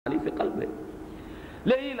فی قلب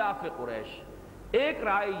لإلاف قریش۔ ایک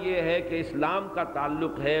رائے یہ ہے کہ اسلام کا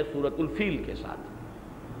تعلق ہے سورۃ الفیل کے ساتھ۔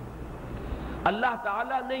 اللہ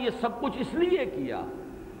تعالیٰ نے یہ سب کچھ اس لیے کیا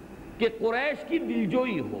کہ قریش کی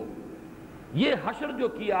دلجوئی ہو۔ یہ حشر جو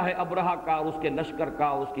کیا ہے ابرہہ کا اور اس کے لشکر کا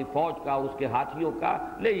اور اس کی فوج کا اور اس کے ہاتھیوں کا،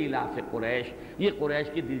 لإلاف قریش، یہ قریش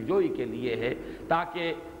کی دلجوئی کے لیے ہے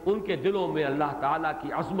تاکہ ان کے دلوں میں اللہ تعالیٰ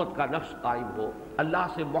کی عظمت کا نقش قائم ہو، اللہ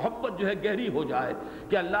سے محبت جو ہے گہری ہو جائے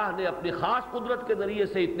کہ اللہ نے اپنی خاص قدرت کے ذریعے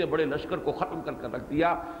سے اتنے بڑے لشکر کو ختم کر رکھ دیا،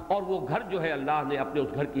 اور وہ گھر جو ہے اللہ نے اپنے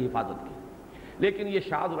اس گھر کی حفاظت کی۔ لیکن یہ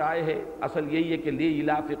شاذ رائے ہے، اصل یہی ہے کہ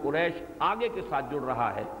لإلاف قریش آگے کے ساتھ جڑ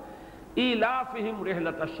رہا ہے، ایلافہم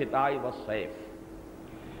رحلۃ الشتاء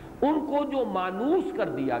والصیف، ان کو جو مانوس کر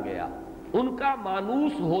دیا گیا، ان کا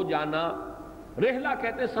مانوس ہو جانا، رحلہ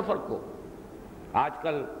کہتے ہیں سفر کو۔ آج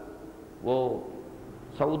کل وہ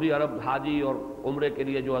سعودی عرب حاجی اور عمرے کے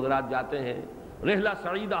لیے جو حضرات جاتے ہیں، رحلہ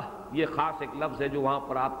سعیدہ یہ خاص ایک لفظ ہے جو وہاں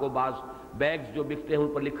پر آپ کو بعض بیگز جو بکتے ہیں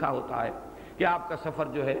ان پر لکھا ہوتا ہے کہ آپ کا سفر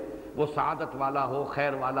جو ہے وہ سعادت والا ہو،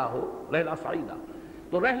 خیر والا ہو، رحلہ سعیدہ۔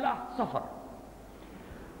 تو رحلہ سفر،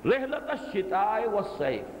 رحلۃ الشتاء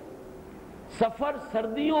والصیف، سفر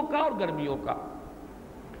سردیوں کا اور گرمیوں کا۔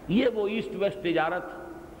 یہ وہ ایسٹ ویسٹ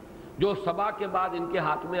تجارت جو سبا کے بعد ان کے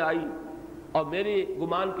ہاتھ میں آئی، اور میرے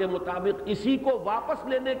گمان کے مطابق اسی کو واپس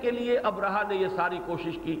لینے کے لیے ابرہہ نے یہ ساری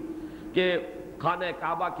کوشش کی کہ خانہ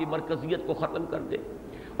کعبہ کی مرکزیت کو ختم کر دے،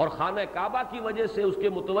 اور خانہ کعبہ کی وجہ سے، اس کے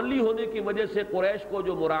متولی ہونے کی وجہ سے قریش کو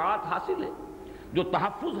جو مراعات حاصل ہے، جو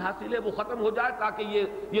تحفظ حاصل ہے، وہ ختم ہو جائے تاکہ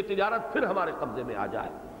یہ تجارت پھر ہمارے قبضے میں آ جائے۔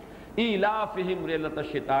 ایلافہم رحلۃ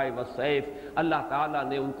الشتاء والصیف، اللہ تعالیٰ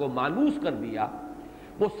نے ان کو مانوس کر دیا۔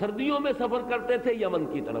 وہ سردیوں میں سفر کرتے تھے یمن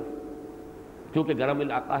کی طرف، کیونکہ گرم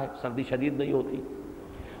علاقہ ہے، سردی شدید نہیں ہوتی،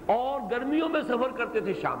 اور گرمیوں میں سفر کرتے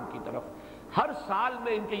تھے شام کی طرف۔ ہر سال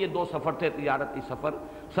میں ان کے یہ دو سفر تھے، تجارتی سفر۔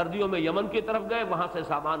 سردیوں میں یمن کی طرف گئے، وہاں سے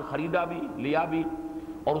سامان خریدا بھی، لیا بھی،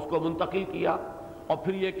 اور اس کو منتقل کیا، اور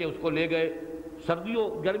پھر یہ کہ اس کو لے گئے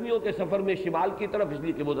گرمیوں کے سفر میں شمال کی طرف، اس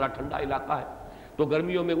لیے کہ وہ ذرا ٹھنڈا علاقہ ہے، تو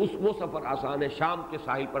گرمیوں میں وہ سفر آسان ہے، شام کے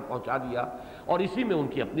ساحل پر پہنچا دیا، اور اسی میں ان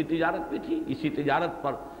کی اپنی تجارت بھی تھی، اسی تجارت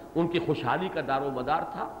پر ان کی خوشحالی کا دار و مدار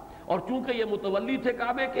تھا۔ اور چونکہ یہ متولی تھے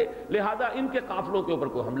کعبے کے، لہذا ان کے قافلوں کے اوپر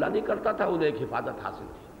کوئی حملہ نہیں کرتا تھا، انہیں ایک حفاظت حاصل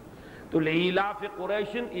تھی۔ تو لإلاف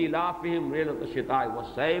قریش ایلافہم رحلۃ الشتاء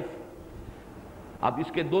والصیف۔ اب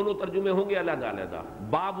اس کے دونوں ترجمے ہوں گے علیحدہ علیحدہ۔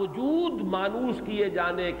 باوجود مانوس کیے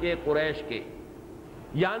جانے کے قریش کے،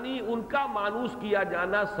 یعنی ان کا مانوس کیا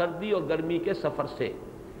جانا سردی اور گرمی کے سفر سے،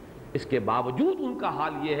 اس کے باوجود ان کا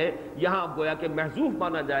حال یہ ہے، یہاں گویا کہ محذوف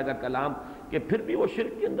مانا جائے گا کلام، کہ پھر بھی وہ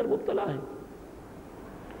شرک کے اندر مبتلا ہیں،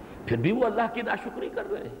 پھر بھی وہ اللہ کی ناشکری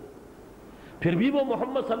کر رہے ہیں، پھر بھی وہ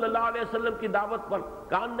محمد صلی اللہ علیہ وسلم کی دعوت پر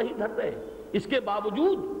کان نہیں دھر رہے، اس کے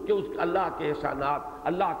باوجود کہ اس اللہ کے احسانات،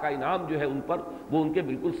 اللہ کا انعام جو ہے ان پر، وہ ان کے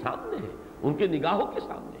بالکل سامنے ہے، ان کے نگاہوں کے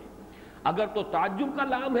سامنے ہے۔ اگر تو تعجب کا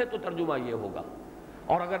لام ہے تو ترجمہ یہ ہوگا،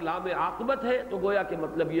 اور اگر لام عاقبت ہے تو گویا کہ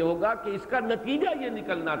مطلب یہ ہوگا کہ اس کا نتیجہ یہ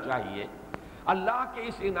نکلنا چاہیے، اللہ کے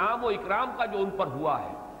اس انعام و اکرام کا جو ان پر ہوا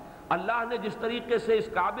ہے، اللہ نے جس طریقے سے اس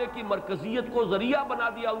کعبے کی مرکزیت کو ذریعہ بنا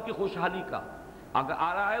دیا ان کی خوشحالی کا، اگر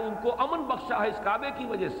آ رہا ہے ان کو امن بخشا ہے اس کعبے کی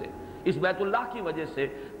وجہ سے، اس بیت اللہ کی وجہ سے،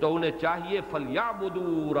 تو انہیں چاہیے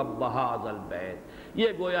فَلْيَعْبُدُوا رَبَّ هَذَا الْبَيْتِ۔ یہ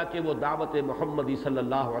گویا کہ وہ دعوت محمدی صلی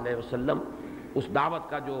اللہ علیہ وسلم، اس دعوت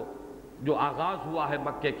کا جو آغاز ہوا ہے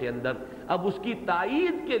مکے کے اندر، اب اس کی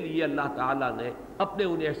تائید کے لیے اللہ تعالیٰ نے اپنے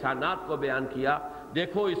ان احسانات کو بیان کیا۔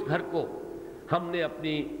 دیکھو اس گھر کو ہم نے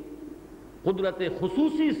اپنی قدرت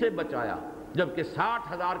خصوصی سے بچایا، جبکہ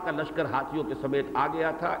 60,000 کا لشکر ہاتھیوں کے سمیت آ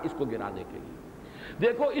گیا تھا اس کو گرانے کے لیے۔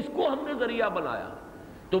 دیکھو اس کو ہم نے ذریعہ بنایا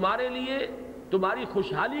تمہارے لیے، تمہاری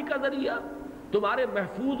خوشحالی کا ذریعہ، تمہارے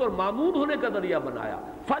محفوظ اور معمود ہونے کا ذریعہ بنایا۔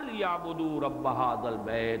 فَلْيَعْبُدُوا رَبَّ هَذَا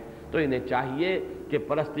الْبَيْتِ، تو انہیں چاہیے کہ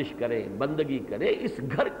پرستش کریں، بندگی کریں اس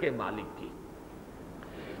گھر کے مالک کی۔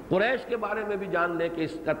 قریش کے بارے میں بھی جان لیں کہ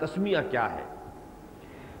اس کا تسمیہ کیا ہے۔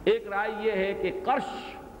 ایک رائے یہ ہے کہ قرش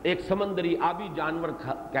ایک سمندری آبی جانور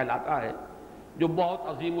کہلاتا ہے، جو بہت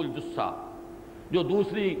عظیم الجثہ، جو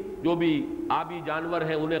دوسری جو بھی آبی جانور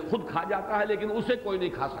ہیں انہیں خود کھا جاتا ہے، لیکن اسے کوئی نہیں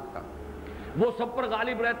کھا سکتا، وہ سب پر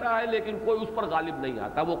غالب رہتا ہے لیکن کوئی اس پر غالب نہیں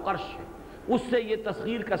آتا، وہ قرش ہے۔ اس سے یہ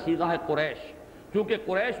تصغیر کا صیغہ ہے قریش، کیونکہ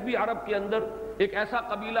قریش بھی عرب کے اندر ایک ایسا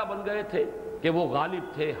قبیلہ بن گئے تھے کہ وہ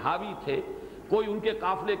غالب تھے، حاوی تھے، کوئی ان کے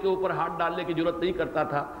قافلے کے اوپر ہاتھ ڈالنے کی ضرورت نہیں کرتا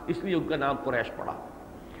تھا، اس لیے ان کا نام قریش پڑا۔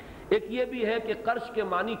 ایک یہ بھی ہے کہ قرش کے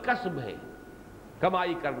معنی کسب ہے،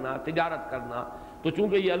 کمائی کرنا، تجارت کرنا، تو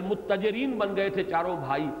چونکہ یہ المتجرین بن گئے تھے چاروں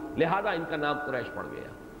بھائی، لہذا ان کا نام قریش پڑ گیا۔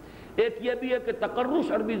 ایک یہ بھی ہے کہ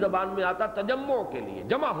تقرش عربی زبان میں آتا تجمع کے لیے،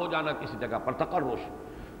 جمع ہو جانا کسی جگہ پر، تقرش،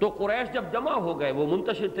 تو قریش جب جمع ہو گئے، وہ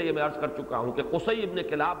منتشر تھے، یہ میں عرض کر چکا ہوں کہ قصی ابن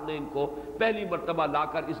کلاب نے ان کو پہلی مرتبہ لا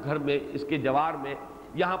کر اس گھر میں، اس کے جوار میں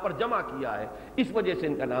یہاں پر جمع کیا ہے، اس وجہ سے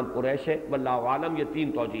ان کا نام قریش ہے۔ واللہ عالم، یہ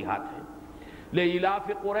 3 توجیحات ہیں۔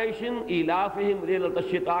 لِإِيلَافِ قُرَيْشٍ إِيلَافِهِمْ رِحْلَةَ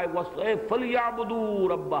الشِّتَاءِ وَالصَّيْفِ فَلْيَعْبُدُوا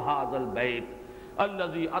رَبَّ هَٰذَا الْبَيْتِ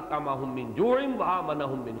الَّذِي أَطْعَمَهُم مِّن جُوعٍ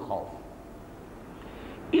وَآمَنَهُم مِّن خَوْفٍ۔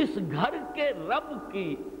 اس گھر کے رب کی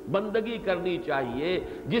بندگی کرنی چاہیے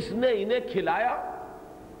جس نے انہیں کھلایا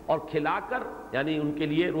اور کھلا کر یعنی ان کے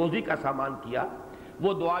لیے روزی کا سامان کیا۔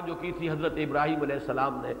 وہ دعا جو کی تھی حضرت ابراہیم علیہ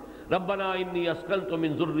السلام نے، ربنا انی اسکنت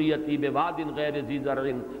من ذریتی بواد غیر ذی زرع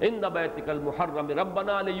عند بیتک المحرم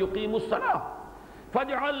ربنا لیقیموا الصلاۃ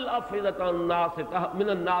فاجعل افئدۃ من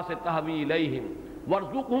الناس تہوی الیہم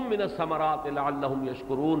وارزقہم من الثمرات لعلہم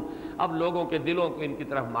یشکرون۔ اب لوگوں کے دلوں کو ان کی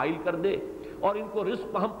طرف مائل کر دے اور ان کو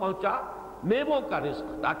رزق ہم پہنچا، میووں کا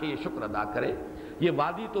رزق، تاکہ یہ شکر ادا کریں۔ یہ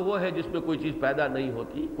وادی تو وہ ہے جس میں کوئی چیز پیدا نہیں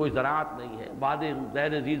ہوتی، کوئی زراعت نہیں ہے۔ واد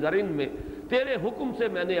غیر ذی زرع میں تیرے حکم سے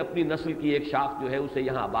میں نے اپنی نسل کی ایک شاخ جو ہے اسے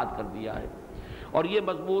یہاں آباد کر دیا ہے۔ اور یہ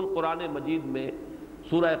مضمون قرآن مجید میں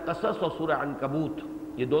سورہ قصص اور سورہ عنکبوت،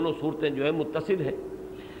 یہ دونوں صورتیں جو ہیں متصل ہیں،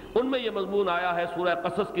 ان میں یہ مضمون آیا ہے۔ سورہ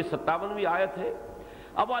قصص کی 57ویں آیت ہے،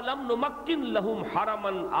 اولم نمکن لہم حرما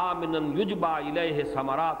آمنا یجبا الیہ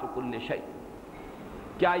ثمرات کل شیء۔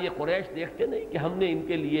 کیا یہ قریش دیکھتے نہیں کہ ہم نے ان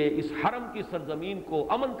کے لیے اس حرم کی سرزمین کو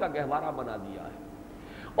امن کا گہوارہ بنا دیا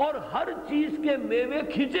ہے، اور ہر چیز کے میوے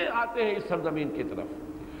کھینچے آتے ہیں اس سرزمین کی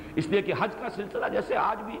طرف۔ اس لیے کہ حج کا سلسلہ جیسے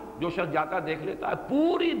آج بھی جو شخص جاتا دیکھ لیتا ہے،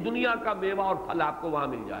 پوری دنیا کا میوہ اور پھل آپ کو وہاں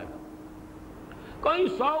مل جائے گا۔ کہیں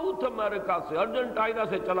ساؤتھ امریکہ سے، ارجنٹائنا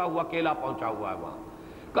سے چلا ہوا کیلا پہنچا ہوا ہے وہاں،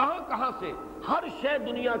 کہاں سے ہر شے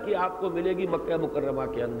دنیا کی آپ کو ملے گی مکہ مکرمہ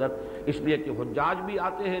کے اندر۔ اس لیے کہ حجاج بھی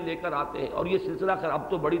آتے ہیں، لے کر آتے ہیں، اور یہ سلسلہ خیر اب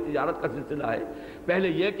تو بڑی تجارت کا سلسلہ ہے۔ پہلے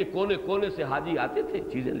یہ کہ کونے کونے سے حاجی آتے تھے،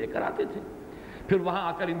 چیزیں لے کر آتے تھے، پھر وہاں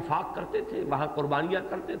آ کر انفاق کرتے تھے، وہاں قربانیاں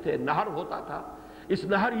کرتے تھے، نہر ہوتا تھا۔ اس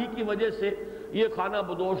نہر ہی کی وجہ سے یہ خانہ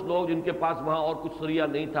بدوش لوگ جن کے پاس وہاں اور کچھ سریا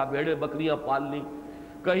نہیں تھا، بھیڑیں بکریاں پال لی،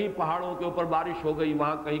 کہیں پہاڑوں کے اوپر بارش ہو گئی،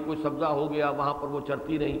 وہاں کہیں کوئی سبزہ ہو گیا، وہاں پر وہ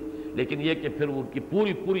چرتی نہیں، لیکن یہ کہ پھر ان کی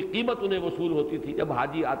پوری قیمت انہیں وصول ہوتی تھی جب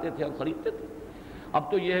حاجی آتے تھے اور خریدتے تھے۔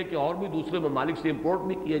 اب تو یہ ہے کہ اور بھی دوسرے ممالک سے امپورٹ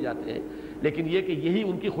بھی کیے جاتے ہیں، لیکن یہ کہ یہی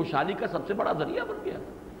ان کی خوشحالی کا سب سے بڑا ذریعہ بن گیا۔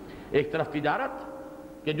 ایک طرف تجارت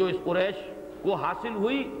کہ جو اس قریش کو حاصل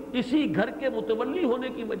ہوئی اسی گھر کے متولی ہونے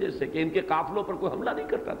کی وجہ سے کہ ان کے قافلوں پر کوئی حملہ نہیں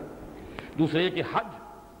کرتا تھا، دوسرے یہ کہ حج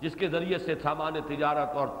جس کے ذریعے سے سامان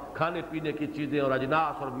تجارت اور کھانے پینے کی چیزیں اور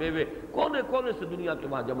اجناس اور میوے کونے کونے سے دنیا کے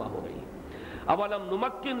وہاں جمع ہو گئی ہیں۔ اولم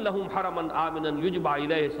نمکن لہم حرما آمنا یجبا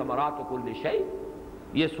الیہ ثمرات کل شیء،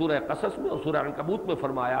 یہ سورہ قصص میں اور سورہ عنکبوت میں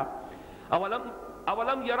فرمایا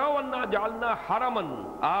اولم یروا انا جعلنا حرما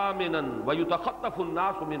آمنا ویتخطف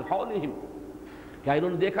الناس من حولہم، کیا انہوں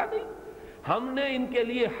نے دیکھا نہیں ہم نے ان کے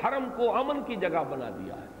لیے حرم کو امن کی جگہ بنا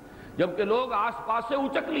دیا ہے، جبکہ لوگ آس پاس سے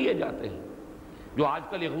اچک لیے جاتے ہیں۔ جو آج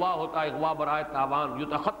کل اغوا ہوتا ہے، اغوا برائے تاوان،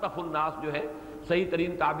 یتخطف الناس جو ہے صحیح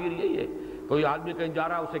ترین تعبیر یہی ہے، کوئی آدمی کہیں جا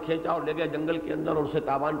رہا اسے کھینچا اور لے گیا جنگل کے اندر اور اسے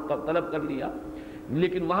تاوان طلب کر لیا،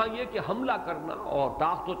 لیکن وہاں یہ کہ حملہ کرنا اور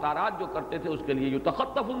تاخت و تاراج جو کرتے تھے اس کے لیے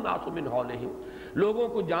یتخطف الناس من حولہم، لوگوں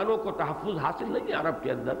کو جانوں کو تحفظ حاصل نہیں ہے عرب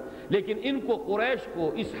کے اندر، لیکن ان کو قریش کو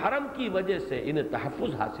اس حرم کی وجہ سے انہیں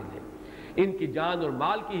تحفظ حاصل ہے، ان کی جان اور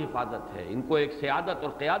مال کی حفاظت ہے، ان کو ایک سیادت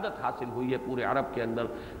اور قیادت حاصل ہوئی ہے پورے عرب کے اندر۔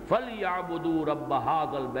 فَلْيَعْبُدُوا رَبَّ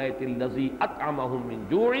هَٰذَا الْبَيْتِ الَّذِي أَطْعَمَهُم مِّن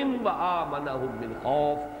جُوعٍ وَآمَنَهُم مِّن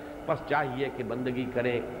خَوْفٍ، پس چاہیے کہ بندگی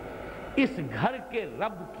کریں اس گھر کے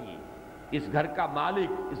رب کی، اس گھر کا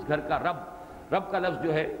مالک، اس گھر کا رب۔ رب کا لفظ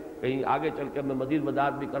جو ہے کہیں آگے چل کے میں مزید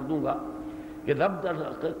وضاحت بھی کر دوں گا کہ رب در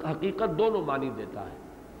حقیقت دونوں معنی دیتا ہے،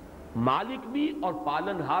 مالک بھی اور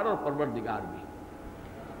پالنہار اور پروردگار بھی،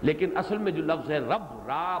 لیکن اصل میں جو لفظ ہے رب،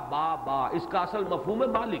 را با با، اس کا اصل مفہوم ہے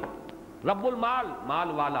مالک، رب المال،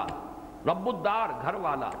 مال والا، رب الدار، گھر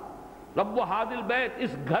والا، رب هذا البیت،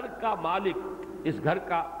 اس گھر کا مالک، اس گھر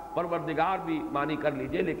کا پروردگار بھی معنی کر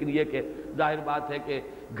لیجئے، لیکن یہ کہ ظاہر بات ہے کہ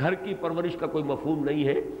گھر کی پرورش کا کوئی مفہوم نہیں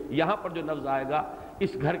ہے، یہاں پر جو لفظ آئے گا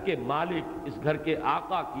اس گھر کے مالک، اس گھر کے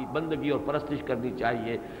آقا کی بندگی اور پرستش کرنی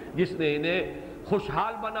چاہیے، جس نے انہیں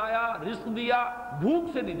خوشحال بنایا، رزق دیا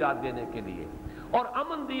بھوک سے نجات دینے کے لیے، اور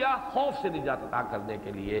امن دیا خوف سے نجات عطا کرنے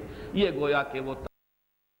کے لیے۔ یہ گویا کہ وہ